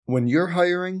When you're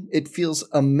hiring, it feels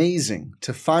amazing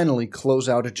to finally close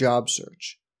out a job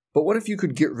search. But what if you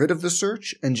could get rid of the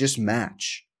search and just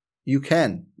match? You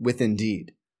can with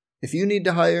Indeed. If you need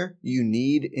to hire, you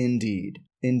need Indeed.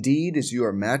 Indeed is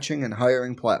your matching and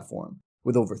hiring platform.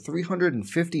 With over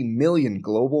 350 million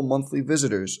global monthly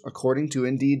visitors, according to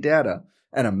Indeed data,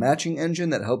 and a matching engine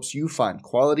that helps you find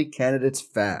quality candidates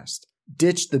fast.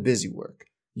 Ditch the busy work.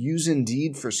 Use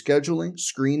Indeed for scheduling,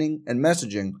 screening, and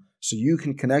messaging so you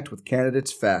can connect with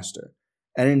candidates faster.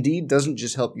 And Indeed doesn't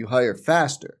just help you hire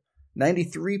faster.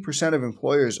 93% of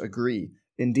employers agree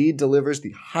Indeed delivers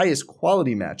the highest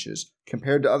quality matches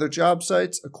compared to other job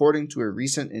sites, according to a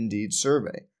recent Indeed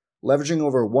survey. Leveraging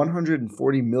over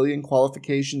 140 million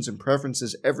qualifications and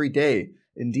preferences every day,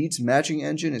 Indeed's matching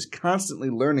engine is constantly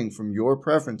learning from your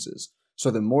preferences, so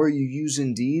the more you use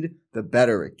Indeed, the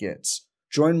better it gets.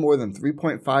 Join more than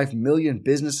 3.5 million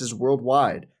businesses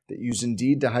worldwide that use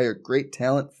Indeed to hire great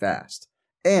talent fast.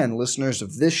 And listeners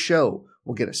of this show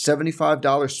will get a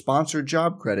 $75 sponsored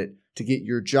job credit to get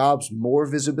your jobs more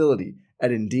visibility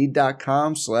at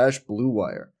Indeed.com/Blue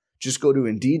Wire. Just go to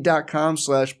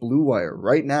Indeed.com/Blue Wire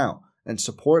right now and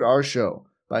support our show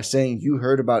by saying you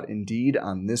heard about Indeed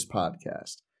on this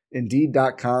podcast.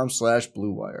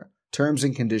 Indeed.com/Blue Wire. Terms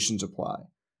and conditions apply.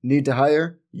 Need to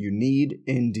hire? You need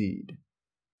Indeed.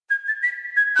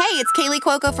 Hey, it's Kaylee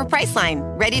Cuoco for Priceline.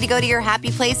 Ready to go to your happy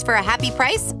place for a happy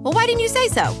price? Well, why didn't you say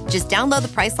so? Just download the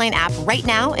Priceline app right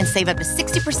now and save up to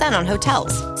 60% on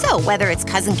hotels. So whether it's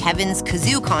Cousin Kevin's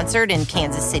Kazoo Concert in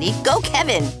Kansas City, go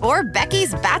Kevin, or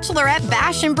Becky's Bachelorette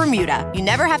Bash in Bermuda, you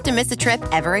never have to miss a trip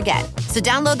ever again. So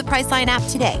download the Priceline app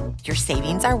today. Your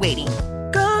savings are waiting.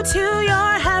 Go to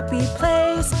your happy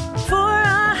place for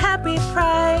a happy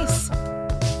price.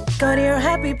 Go to your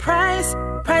happy price,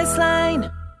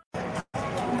 Priceline.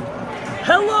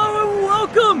 Hello and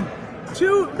welcome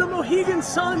to the Mohegan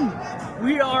Sun.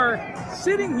 We are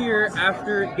sitting here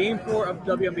after Game 4 of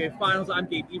the WNBA Finals. I'm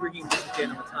Gabe Ebergeen. This is Dan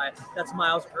Matai. That's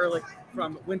Miles Ehrlich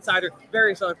from Winsider,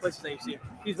 various other places that you see.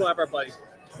 He's one of our buddies.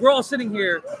 We're all sitting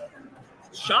here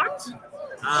shocked?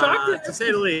 Shocked? To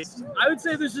say the least. I would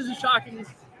say this is a shocking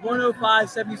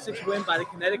 105-76 win by the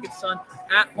Connecticut Sun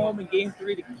at home in Game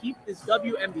 3 to keep this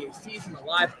WNBA season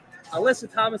alive.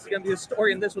 Alyssa Thomas is going to be a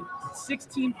story in this one.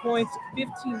 16 points,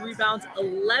 15 rebounds,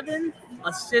 11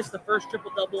 assists, the first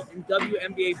triple-double in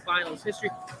WNBA Finals history.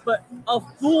 But a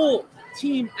full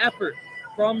team effort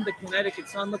from the Connecticut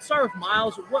Sun. Let's start with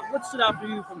Miles. What stood out for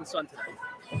you from the Sun today?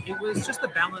 It was just the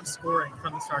balanced scoring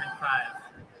from the starting five.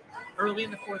 Early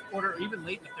in the fourth quarter, or even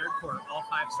late in the third quarter, all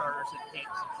five starters had hit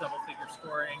double-figure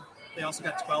scoring. They also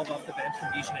got 12 off the bench from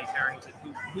Dejanay Carrington,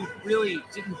 who really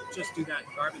didn't just do that in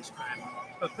garbage time,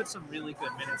 but put some really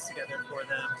good minutes together for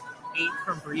them. 8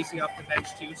 from Breezy off the bench,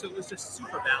 too, so it was just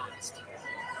super balanced.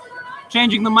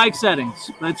 Changing the mic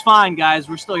settings, but it's fine, guys.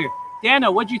 We're still here.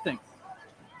 Dano, what'd you think?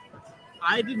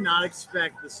 I did not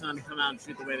expect the Sun to come out and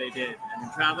shoot the way they did. I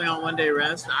mean, traveling on one-day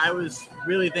rest, I was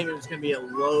really thinking it was going to be a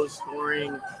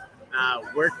low-scoring,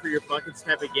 work-for-your-buckets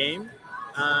type of game.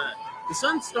 The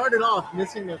Sun started off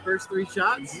missing their first 3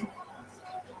 shots,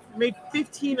 made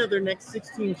 15 of their next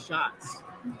 16 shots.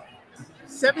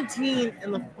 17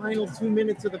 in the final 2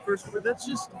 minutes of the first quarter. That's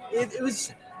just,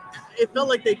 it felt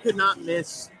like they could not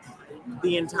miss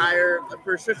the entire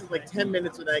first stretch of like 10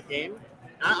 minutes of that game.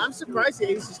 I'm surprised the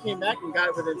Aces came back and got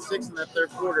it within 6 in that third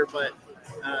quarter, but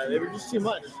they were just too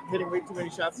much, hitting way too many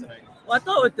shots tonight. Well, I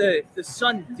thought what the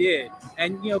Sun did,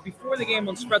 and before the game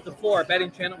on Spread the Floor, our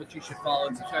betting channel, which you should follow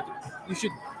and subscribe to, you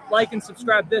should like and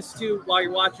subscribe this too while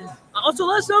you're watching. Also,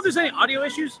 let us know if there's any audio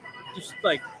issues. Just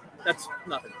that's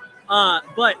nothing.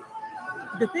 But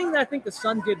the thing that I think the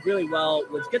Sun did really well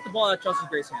was get the ball out of Chelsea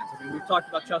Gray's hands. I mean, we've talked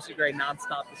about Chelsea Gray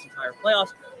nonstop this entire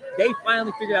playoffs. They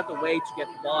finally figured out the way to get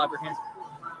the ball out of her hands.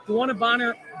 DeWanna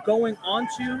Bonner going on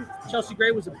to Chelsea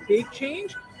Gray was a big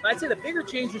change. But I'd say the bigger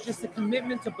change was just the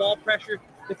commitment to ball pressure,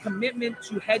 the commitment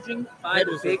to hedging by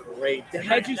the big. Great. The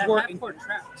hedges were half-court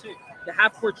trap too. The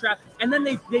half-court trap, and then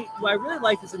they what I really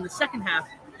liked is in the second half,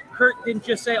 Kurt didn't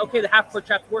just say, "Okay, the half-court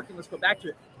trap's working, let's go back to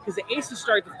it," because the Aces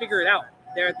started to figure it out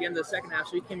there at the end of the second half.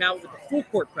 So he came out with the full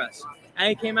court press, and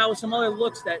he came out with some other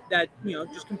looks that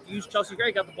just confused Chelsea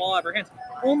Gray. Got the ball out of her hands.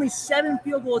 Only 7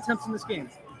 field goal attempts in this game.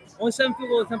 Only 7 field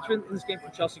goal attempts in this game for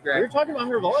Chelsea Gray. We were talking about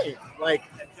her volume, like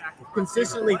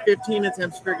consistently 15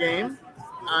 attempts per game.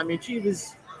 I mean, she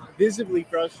was visibly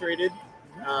frustrated.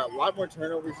 A lot more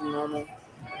turnovers than normal,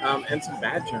 and some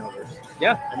bad turnovers.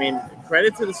 Yeah. I mean,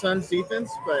 credit to the Suns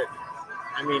defense, but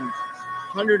I mean,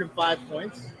 105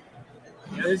 points.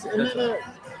 Yeah, they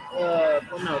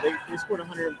scored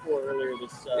 104 earlier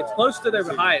this. It's close to their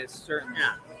season. highest, certainly.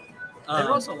 Yeah. They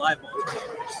were also live ball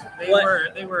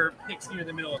turnovers. They were picks near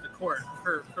the middle of the court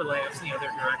for layups in the other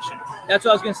direction. That's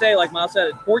what I was going to say. Like Miles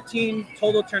said, 14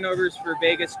 total turnovers for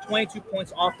Vegas, 22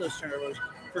 points off those turnovers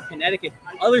for Connecticut.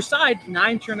 Other side,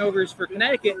 9 turnovers for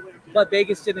Connecticut, but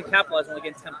Vegas didn't capitalize, only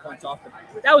getting 10 points off them.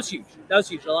 That was huge.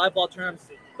 The live ball turnovers.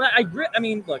 But I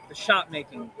mean, look, the shot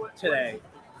making today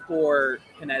for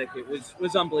Connecticut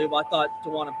was unbelievable. I thought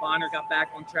DeWanna Bonner got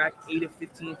back on track, 8 of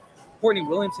 15. Courtney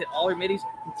Williams hit all her middies.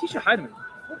 And Tisha Heidemann,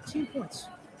 14 points.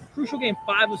 Crucial game,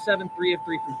 5 of 7, 3 of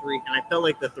 3 from 3. And I felt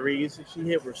like the threes that she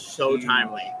hit were so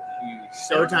timely.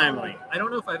 So timely. I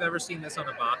don't know if I've ever seen this on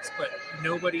a box, but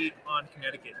nobody on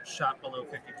Connecticut shot below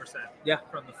 50%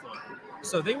 from the floor.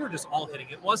 So they were just all hitting.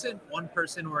 It wasn't one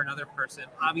person or another person.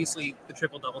 Obviously, the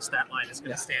triple-double stat line is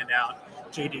going to stand out.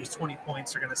 JJ's 20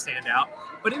 points are going to stand out.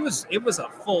 But it was a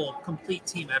full, complete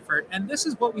team effort. And this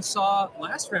is what we saw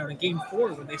last round in Game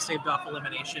 4 when they saved off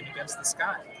elimination against the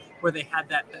Sky, where they had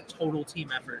that total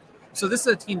team effort. So this is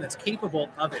a team that's capable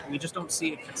of it. We just don't see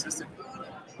it consistently.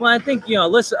 Well, I think,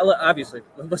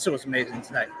 Alyssa was amazing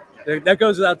tonight. That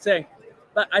goes without saying.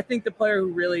 But I think the player who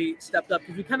really stepped up,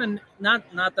 because we kind of, not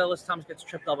that Alyssa Thomas gets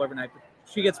tripped up overnight, but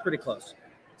she gets pretty close.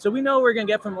 So we know what we're going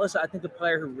to get from Alyssa. I think the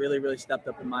player who really, really stepped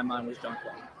up in my mind was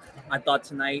Jonquil. I thought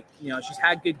tonight, she's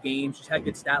had good games, she's had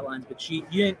good stat lines, but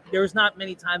there was not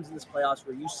many times in this playoffs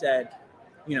where you said,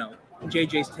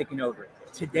 JJ's taking over.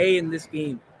 Today in this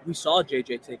game, we saw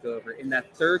JJ take over in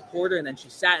that third quarter, and then she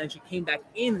sat and she came back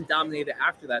in and dominated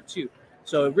after that too.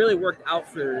 So it really worked out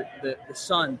for the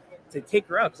Sun to take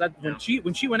her out. Because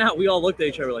when she went out, we all looked at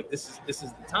each other like, this is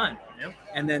the time. Yep.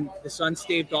 And then the Sun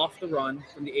staved off the run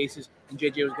from the Aces, and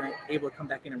JJ was able to come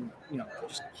back in and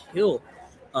just kill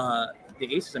the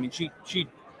Aces. I mean, she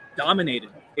dominated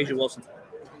Asia Wilson.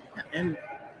 And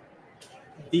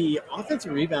the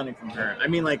offensive rebounding from her, I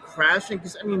mean, like crashing,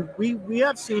 because I mean, we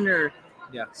have seen her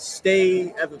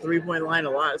stay at the 3-point line a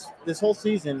lot this whole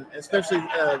season, especially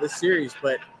this series.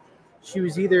 But she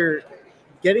was either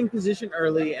getting position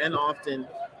early and often,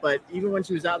 but even when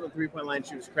she was out in the 3-point line,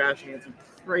 she was crashing with some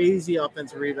crazy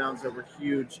offensive rebounds that were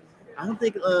huge. I don't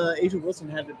think Asia Wilson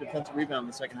had a defensive rebound in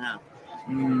the second half.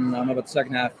 I don't know about the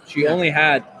second half. She only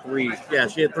had 3. Yeah,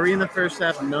 she had 3 in the first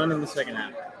half, none in the second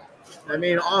half. I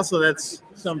mean, also that's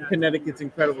some Connecticut's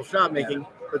incredible shot making,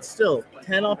 but still,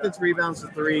 10 offensive rebounds to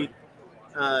 3.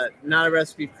 Not a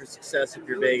recipe for success if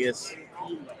you're Vegas.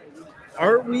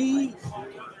 Are we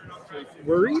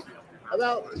worried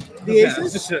about the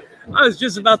Aces? I was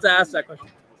just about to ask that question.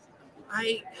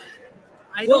 I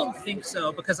don't think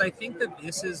so, because I think that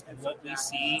this is what we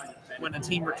see when a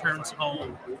team returns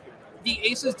home. The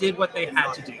Aces did what they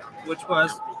had to do, which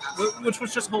was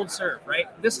just hold serve, right?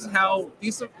 This is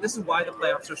why the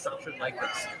playoffs are structured like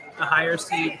this. The higher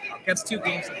seed gets 2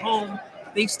 games at home.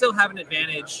 They still have an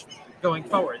advantage going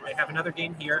forward. They have another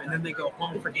game here, and then they go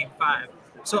home for Game 5.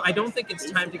 So I don't think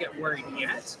it's time to get worried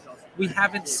yet. We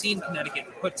haven't seen Connecticut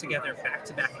put together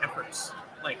back-to-back efforts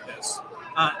like this.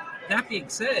 That being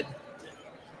said,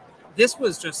 this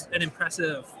was just an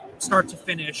impressive start to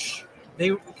finish.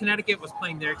 Connecticut was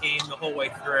playing their game the whole way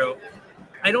through.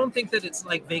 I don't think that it's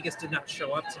like Vegas did not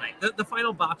show up tonight. The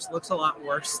final box looks a lot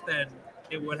worse than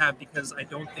it would have, because I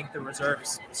don't think the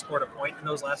reserves scored a point in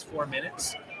those last 4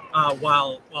 minutes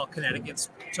while Connecticut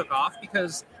took off,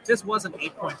 because this was an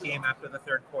 8-point game after the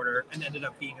third quarter and ended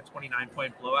up being a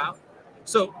 29-point blowout.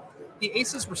 So the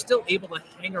Aces were still able to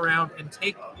hang around and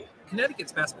take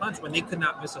Connecticut's best punch when they could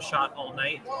not miss a shot all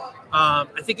night. I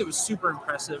think it was super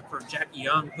impressive for Jackie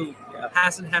Young, who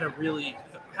hasn't had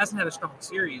a strong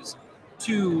series,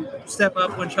 to step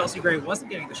up when Chelsea Gray wasn't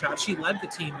getting the shot. She led the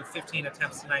team with 15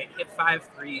 attempts tonight, hit 5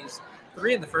 threes,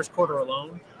 3 in the first quarter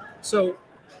alone. So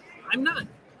I'm not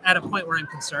at a point where I'm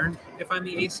concerned if I'm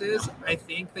the Aces. I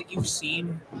think that you've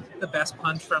seen the best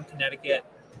punch from Connecticut,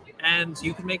 and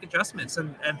you can make adjustments,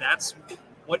 and that's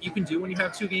what you can do when you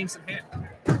have 2 games in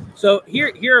hand. So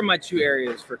here are my 2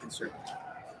 areas for concern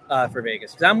for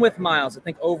Vegas. I'm with Miles. I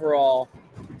think overall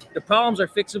the problems are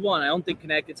fixable, and I don't think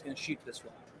Connecticut's going to shoot this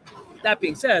well. That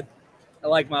being said,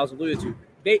 like Miles alluded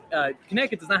to,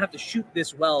 Connecticut does not have to shoot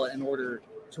this well in order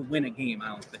to win a game.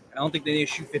 I don't think they need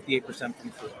to shoot 58% from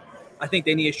the floor. I think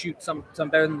they need to shoot some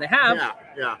better than they have.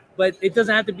 Yeah. But it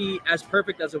doesn't have to be as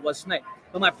perfect as it was tonight.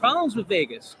 But my problems with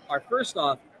Vegas are, first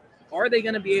off, are they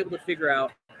going to be able to figure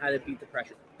out how to beat the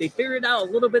pressure? They figured it out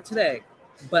a little bit today,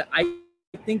 but I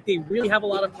think they really have a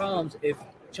lot of problems if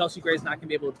Chelsea Gray's not going to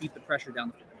be able to beat the pressure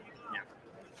down the floor.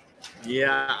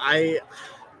 Yeah,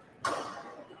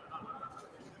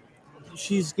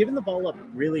 she's given the ball up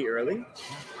really early.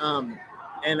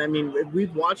 And I mean,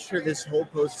 we've watched her this whole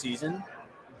postseason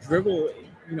dribble,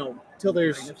 till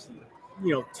there's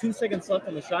 2 seconds left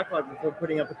on the shot clock before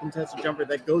putting up a contested jumper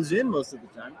that goes in most of the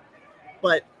time.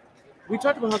 But we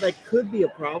talked about how that could be a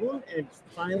problem, and it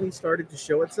finally started to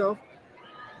show itself.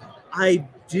 I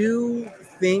do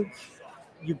think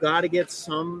you got to get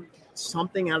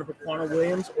something out of Aquana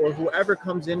Williams or whoever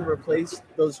comes in to replace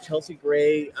those Chelsea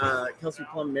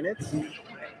Plum minutes,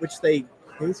 which they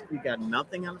basically got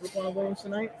nothing out of Aquana Williams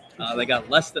tonight. They got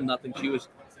less than nothing. She was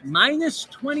minus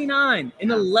 29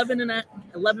 in 11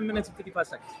 minutes and 55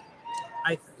 seconds.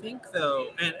 I think, though,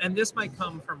 and this might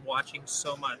come from watching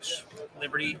so much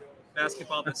Liberty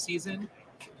basketball this season,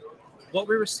 what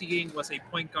we were seeing was a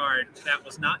point guard that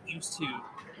was not used to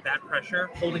that pressure,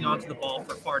 holding on to the ball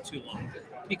for far too long,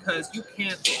 because you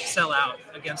can't sell out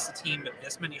against a team with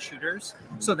this many shooters.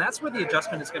 So that's where the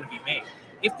adjustment is going to be made.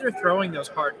 If they're throwing those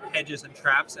hard hedges and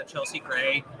traps at Chelsea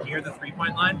Gray near the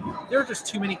three-point line, there are just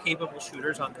too many capable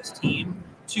shooters on this team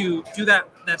to do that.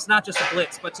 That's not just a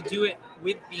blitz, but to do it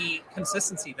with the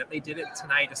consistency that they did it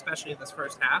tonight, especially in this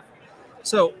first half.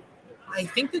 So I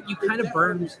think that you kind of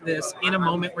burned this in a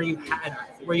moment where you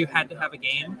had to have a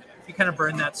game. You kind of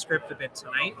burned that script a bit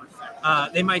tonight.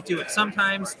 They might do it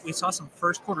sometimes. We saw some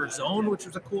first quarter zone, which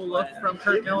was a cool look from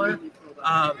Kurt Miller.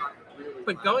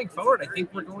 But going forward, I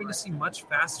think we're going to see much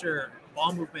faster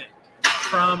ball movement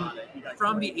from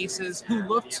the Aces, who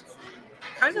looked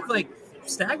kind of like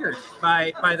staggered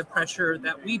by the pressure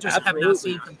that we just have not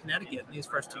seen from Connecticut in these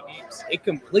first two games. It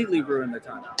completely ruined the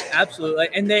time. Absolutely.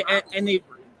 And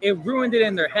it ruined it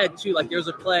in their head too. Like, there's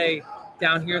a play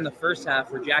down here in the first half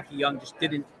where Jackie Young just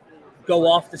didn't go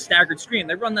off the staggered screen.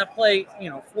 They run that play,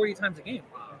 40 times a game,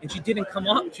 and she didn't come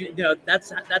off.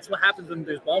 That's what happens when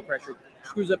there's ball pressure. It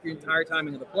screws up your entire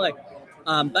timing of the play.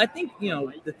 But I think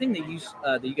the thing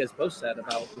that you guys both said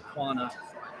about Aquana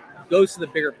goes to the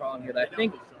bigger problem here. That I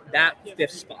think that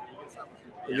fifth spot.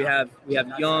 We have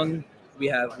Young, we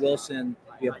have Wilson,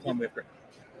 we have Plum, we have Gray.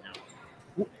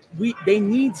 They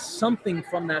need something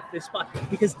from that fifth spot,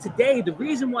 because today the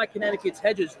reason why Connecticut's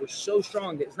hedges were so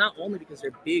strong is not only because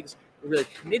their bigs were really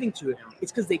committing to it,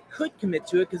 it's because they could commit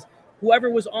to it, because whoever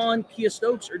was on Kia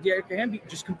Stokes or Derek Hamby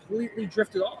just completely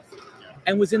drifted off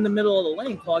and was in the middle of the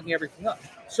lane clogging everything up.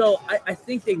 So I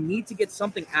think they need to get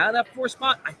something out of that fourth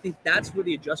spot. I think that's where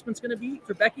the adjustment's going to be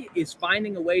for Becky, is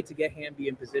finding a way to get Hamby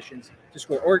in positions to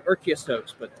score, or Kia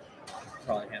Stokes, but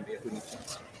probably Hamby if we need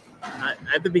points.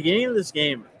 At the beginning of this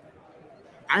game,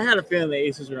 I had a feeling the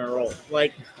Aces were going to roll.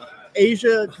 Like,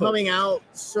 Asia coming out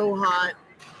so hot.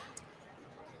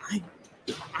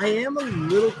 I am a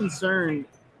little concerned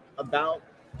about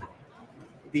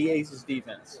the Aces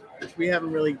defense, which we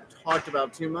haven't really talked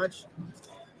about too much.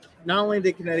 Not only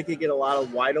did Connecticut get a lot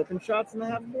of wide open shots in the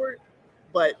half court,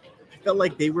 but I felt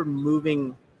like they were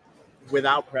moving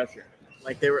without pressure.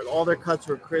 Like, all their cuts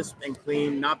were crisp and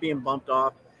clean, not being bumped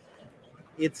off.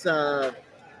 It's and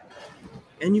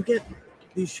you get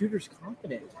these shooters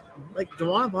confident. Like,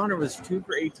 DeWanna Bonner was 2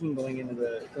 for 18 going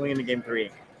into game 3.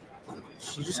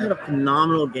 She just had a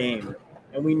phenomenal game,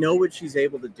 and we know what she's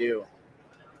able to do.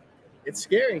 It's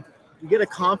scary. You get a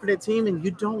confident team, and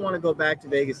you don't want to go back to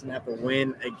Vegas and have to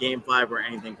win a game 5 where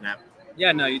anything can happen.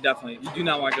 Yeah, no, you do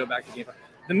not want to go back to game 5.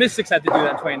 The Mystics had to do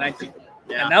that in 2019,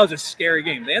 yeah. And that was a scary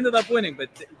game. They ended up winning, but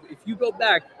if you go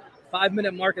back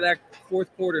 5-minute mark of that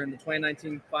fourth quarter in the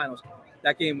 2019 finals,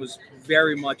 that game was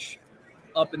very much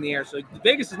up in the air. So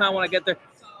Vegas does not want to get there.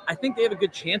 I think they have a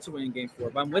good chance of winning game 4,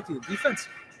 but I'm with you. The defense,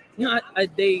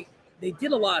 they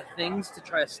did a lot of things to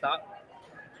try to stop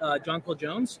Jonquil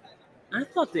Jones. I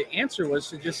thought the answer was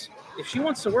to just, if she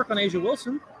wants to work on Asia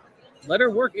Wilson, let her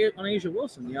work on Asia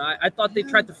Wilson. I thought they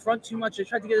tried to front too much. They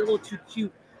tried to get a little too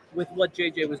cute with what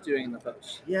JJ was doing in the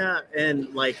post. Yeah,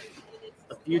 and like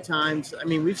a few times, I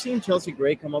mean, we've seen Chelsea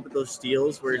Gray come up with those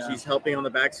steals where she's helping on the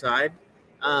backside.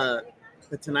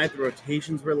 But tonight the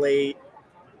rotations were late,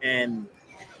 and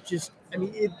it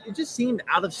just seemed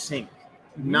out of sync.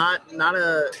 Mm-hmm.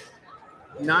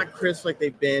 Not crisp like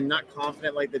they've been, not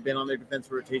confident like they've been on their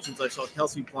defensive rotations. I saw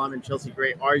Kelsey Plum and Chelsea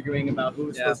Gray arguing about who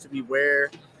was supposed to be where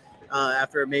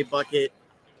after a made bucket.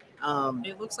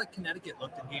 It looks like Connecticut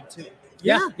looked in game 2.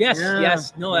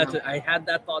 Yes. No, I had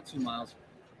that thought too, Miles.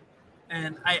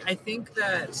 And I think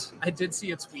that I did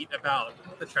see a tweet about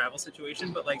the travel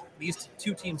situation, but like, these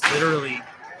two teams literally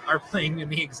are playing in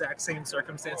the exact same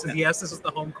circumstances. Yes, this is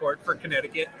the home court for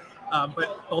Connecticut,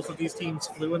 but both of these teams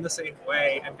flew in the same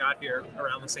way and got here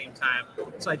around the same time.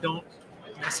 So I don't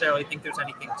necessarily think there's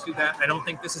anything to that. I don't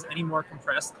think this is any more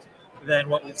compressed than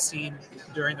what we've seen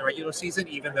during the regular season,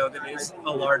 even though that is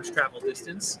a large travel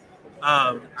distance.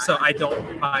 So I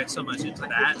don't buy so much into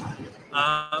that.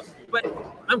 But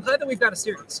I'm glad that we've got a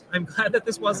series. I'm glad that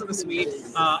this wasn't a sweep,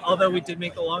 although we did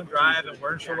make a long drive and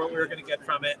weren't sure what we were going to get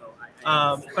from it.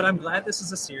 But I'm glad this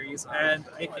is a series, and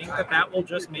I think that will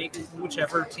just make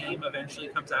whichever team eventually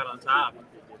comes out on top,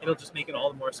 it'll just make it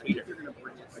all the more sweeter.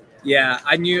 Yeah,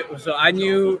 I knew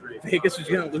Vegas was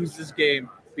going to lose this game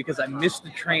because I missed the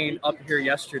train up here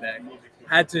yesterday.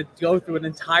 Had to go through an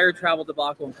entire travel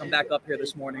debacle and come back up here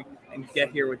this morning and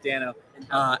get here with Dano.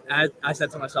 I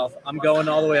said to myself, I'm going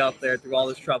all the way up there through all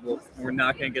this trouble, and we're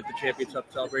not going to get the championship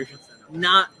celebration.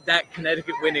 Not that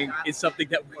Connecticut winning is something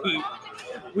that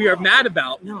we are mad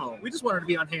about. No, we just wanted to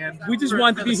be on hand. We just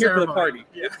wanted to be here for the party.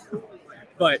 Yeah.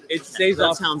 But it stays that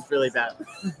off. That sounds really bad.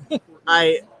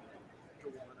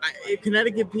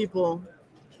 Connecticut people,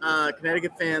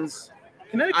 Connecticut fans.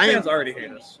 Connecticut fans already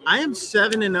hate us. I am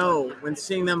 7-0 when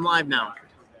seeing them live now.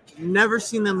 Never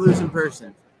seen them lose in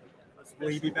person.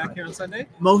 Will you be back here on Sunday?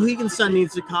 Mohegan Sun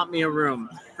needs to comp me a room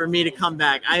for me to come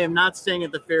back. I am not staying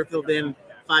at the Fairfield Inn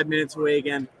 5 minutes away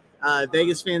again.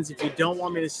 Vegas fans, if you don't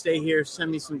want me to stay here, send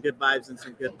me some good vibes and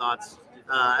some good thoughts.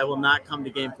 I will not come to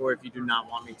Game 4 if you do not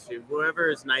want me to. Whoever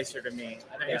is nicer to me.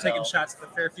 You're taking shots at the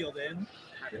Fairfield Inn.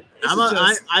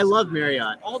 I love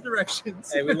Marriott. All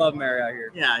directions. Hey, we love Marriott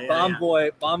here. Yeah.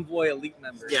 Bomb Boy elite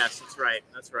members. Yes,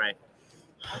 that's right.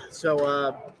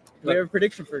 So, we have a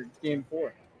prediction for Game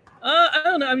 4. I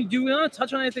don't know. I mean, do we want to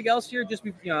touch on anything else here? Just I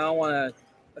don't want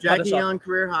to. Jackie Young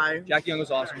career high. Jackie Young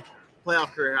was awesome.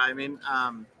 Playoff career high. I mean,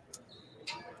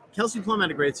 Kelsey Plum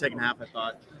had a great second half, I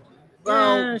thought.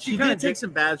 Well, she did take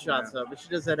some bad shots though, but she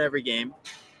does that every game.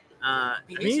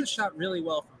 The Aces shot really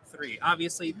well from three.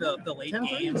 Obviously, the late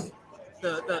game,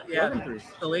 the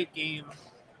late game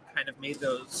kind of made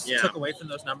those took away from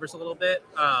those numbers a little bit.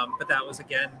 But that was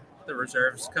again the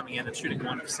reserves coming in and shooting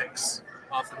 1 of 6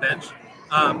 off the bench.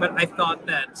 But I thought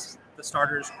that the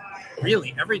starters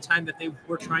really every time that they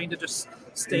were trying to just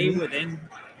stay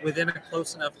within a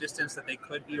close enough distance that they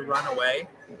could be run away.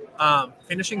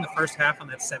 Finishing the first half on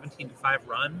that 17-5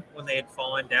 run when they had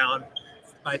fallen down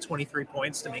by 23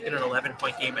 points to make it an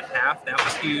 11-point game at half, that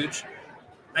was huge.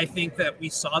 I think that we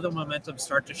saw the momentum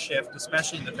start to shift,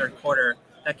 especially in the third quarter.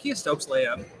 That Kia Stokes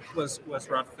layup was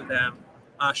rough for them.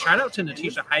 Shout out to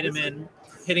Natisha Heidemann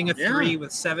hitting a 3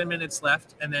 with 7 minutes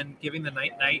left and then giving the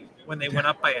night when they went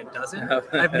up by a dozen.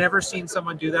 I've never seen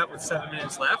someone do that with 7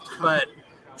 minutes left, but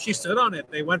she stood on it.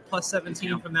 They went plus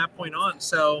 17 from that point on.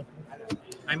 So,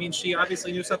 I mean, she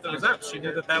obviously knew something was up. She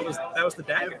knew that was the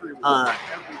day.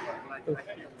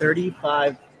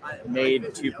 35 made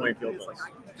 2-point field goals.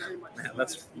 Man,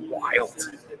 that's wild.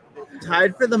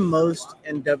 Tied for the most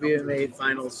in WNBA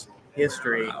finals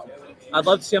history. I'd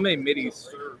love to see how many middies.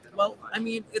 Well, I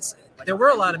mean, there were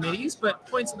a lot of middies, but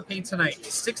points in the paint tonight.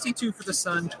 62 for the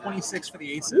Sun, 26 for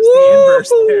the Aces. The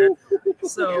inverse there.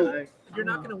 So you're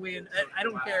not going to win. I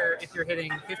don't care if you're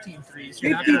hitting 15 threes.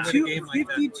 You're not going to win a game like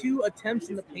that. 52 attempts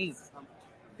in the paint.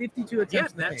 52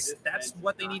 attempts in the paint. That's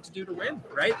what they need to do to win,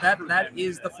 right? That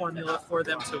is the formula for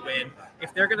them to win.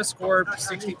 If they're going to score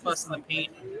 60 plus in the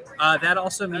paint, that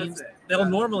also means they'll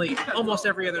normally, almost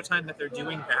every other time that they're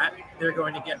doing that, they're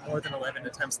going to get more than 11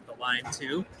 attempts at the line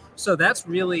too. So that's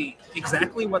really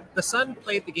exactly what the Sun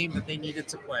played the game that they needed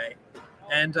to play.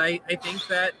 And I think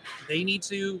that they need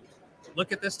to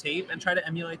look at this tape and try to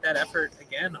emulate that effort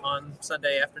again on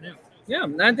Sunday afternoon. Yeah,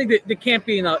 I think that there can't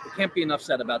be enough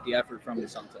said about the effort from the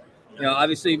Sun. You know,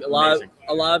 obviously a lot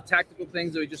of tactical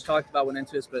things that we just talked about went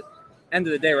into this, but end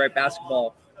of the day, right?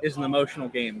 Basketball is an emotional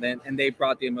game, and they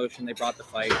brought the emotion, they brought the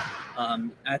fight.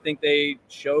 I think they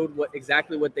showed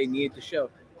exactly what they needed to show.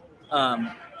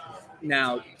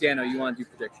 Now, Dano, you want to do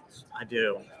predictions? I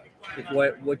do.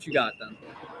 What you got then?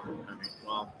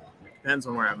 Well, depends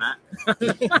on where I'm at.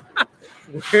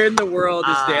 Where in the world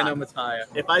is Dano Mattia?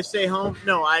 If I stay home,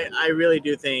 no, I really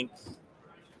do think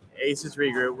Aces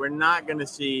regroup. We're not going to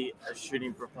see a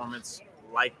shooting performance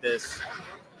like this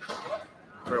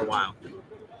for a while.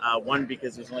 One,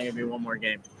 because there's only going to be one more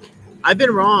game. I've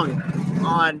been wrong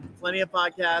on plenty of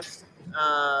podcasts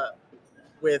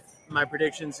with my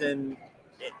predictions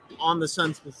on the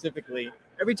Sun specifically.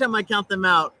 Every time I count them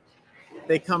out,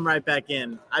 they come right back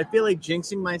in. I feel like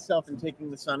jinxing myself and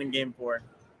taking the Sun in Game 4.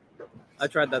 I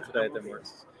tried that today. It didn't work.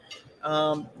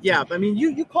 Yeah, but I mean,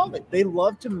 you called it. They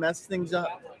love to mess things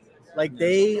up. Like,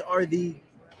 they are the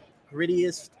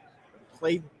grittiest,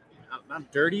 played,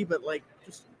 not dirty, but like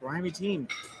just grimy team.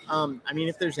 I mean,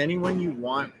 if there's anyone you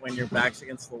want when your back's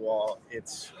against the wall,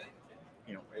 it's,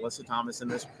 Alyssa Thomas and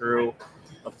this crew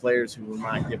of players who will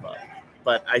not give up.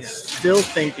 But I still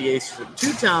think the Aces are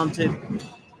too talented,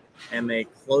 and they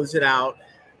close it out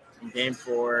in Game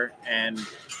 4, and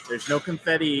there's no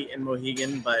confetti in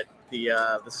Mohegan, but the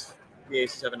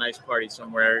Aces have a nice party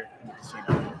somewhere in the casino.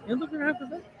 You don't think they're gonna have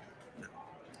confetti?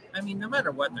 I mean, no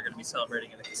matter what, they're going to be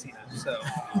celebrating in the casino. So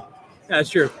Yeah, that's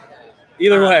true.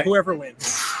 Either way, whoever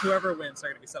wins, they're going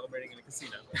to be celebrating in a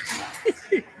casino.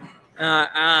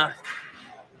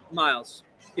 Miles,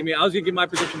 I was gonna give my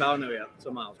prediction, but I don't know yet.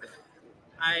 So Miles, go.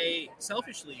 I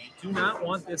selfishly do not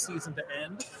want this season to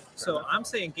end, so I'm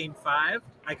saying Game 5,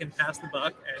 I can pass the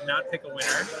buck and not pick a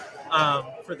winner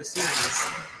for the series.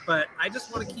 But I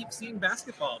just want to keep seeing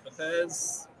basketball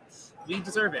because we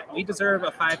deserve it. We deserve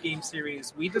a 5-game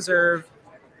series. We deserve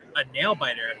a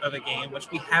nail-biter of a game,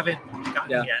 which we haven't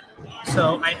gotten yet.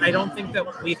 So I don't think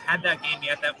that we've had that game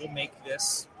yet that will make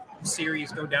this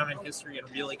series go down in history and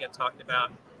really get talked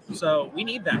about. So we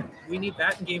need that. We need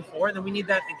that in Game 4, and then we need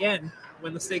that again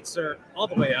when the stakes are all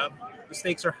the way up. The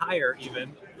stakes are higher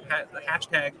even. The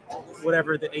hashtag,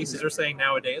 whatever the Aces are saying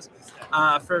nowadays,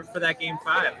 for that Game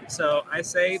 5. So I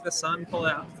say the Sun pull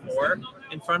out 4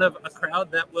 in front of a crowd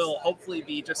that will hopefully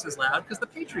be just as loud because the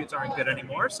Patriots aren't good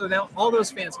anymore. So now all those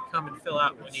fans can come and fill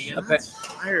out Mohegan.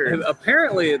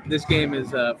 Apparently, this game is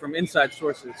from inside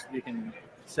sources. You can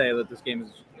say that this game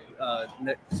is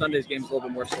Sunday's game is a little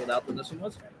bit more sold out than this one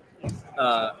was.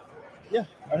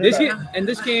 This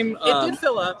game, it did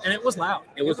fill up and it was loud.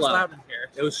 It was loud in here.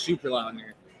 It was super loud in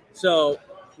here. So,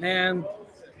 man,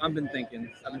 I've been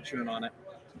chewing on it.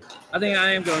 I think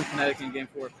I am going Connecticut in Game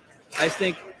 4. I just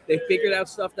think they figured out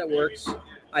stuff that works.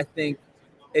 I think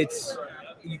the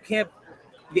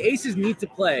Aces need to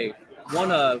play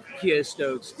one of Kia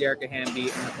Stokes, Derek Hamby,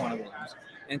 and Laquan Williams.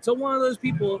 Until one of those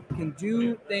people can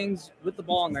do things with the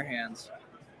ball in their hands,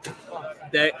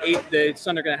 the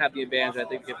Sun are going to have the advantage. I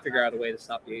think they can figure out a way to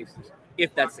stop the Aces,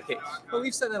 if that's the case. But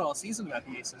we've said that all season about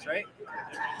the Aces, right?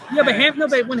 Yeah, but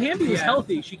when Hamby was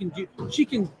healthy, she could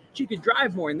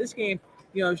drive more. In this game,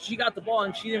 she got the ball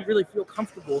and she didn't really feel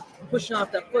comfortable pushing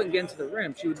off that foot and getting to the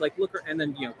rim. She would look her, and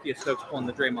then Kia Stokes pulling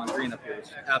the Draymond Green up here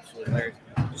was absolutely hilarious.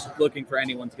 Just looking for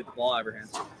anyone to get the ball out of her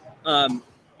hands.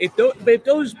 If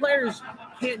those players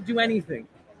can't do anything,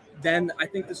 then I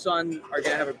think the Sun are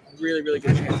going to have a really, really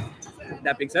good chance.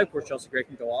 That being said, of course, Chelsea Gray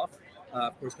can go off.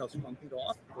 Of course, Kelsey Plum can go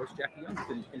off. Of course, Jackie Young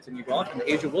can continue to go off. And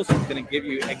Asia Wilson is going to give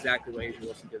you exactly what Asia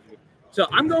Wilson gives you. So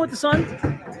I'm going with the Sun.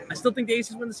 I still think the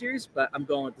Aces win the series, but I'm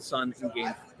going with the Sun in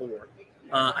Game 4.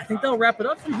 I think they'll wrap it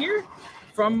up from here.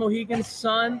 From Mohegan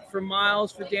Sun, for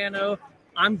Miles, for Dano,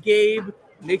 I'm Gabe.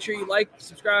 Make sure you like,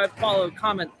 subscribe, follow,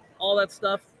 comment, all that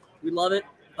stuff. We love it.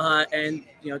 And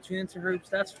tune into Hoops.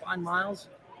 That's fine, Miles.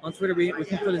 On Twitter, we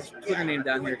can put his Twitter name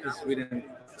down here because we didn't.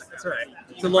 That's all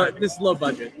right. This is low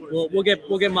budget. We'll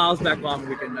get Miles back on.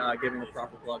 We can give him a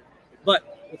proper plug.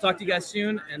 But we'll talk to you guys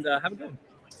soon and have a good one.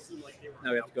 Now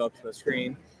we have to go up to the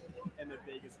screen.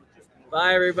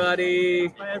 Bye, everybody.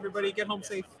 Bye, everybody. Get home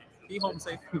safe. Be home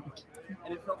safe.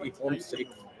 Be home safe.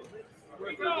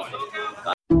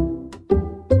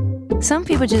 Some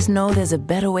people just know there's a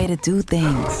better way to do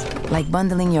things, like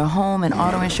bundling your home and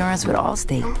auto insurance with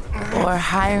Allstate, or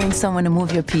hiring someone to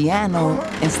move your piano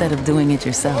instead of doing it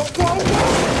yourself.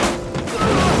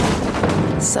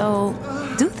 So,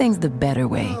 do things the better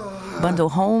way. Bundle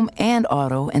home and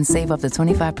auto and save up to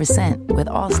 25% with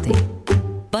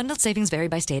Allstate. Bundled savings vary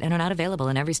by state and are not available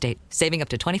in every state. Saving up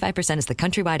to 25% is the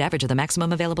countrywide average of the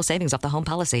maximum available savings off the home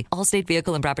policy. Allstate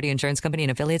Vehicle and Property Insurance Company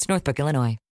and affiliates, Northbrook, Illinois.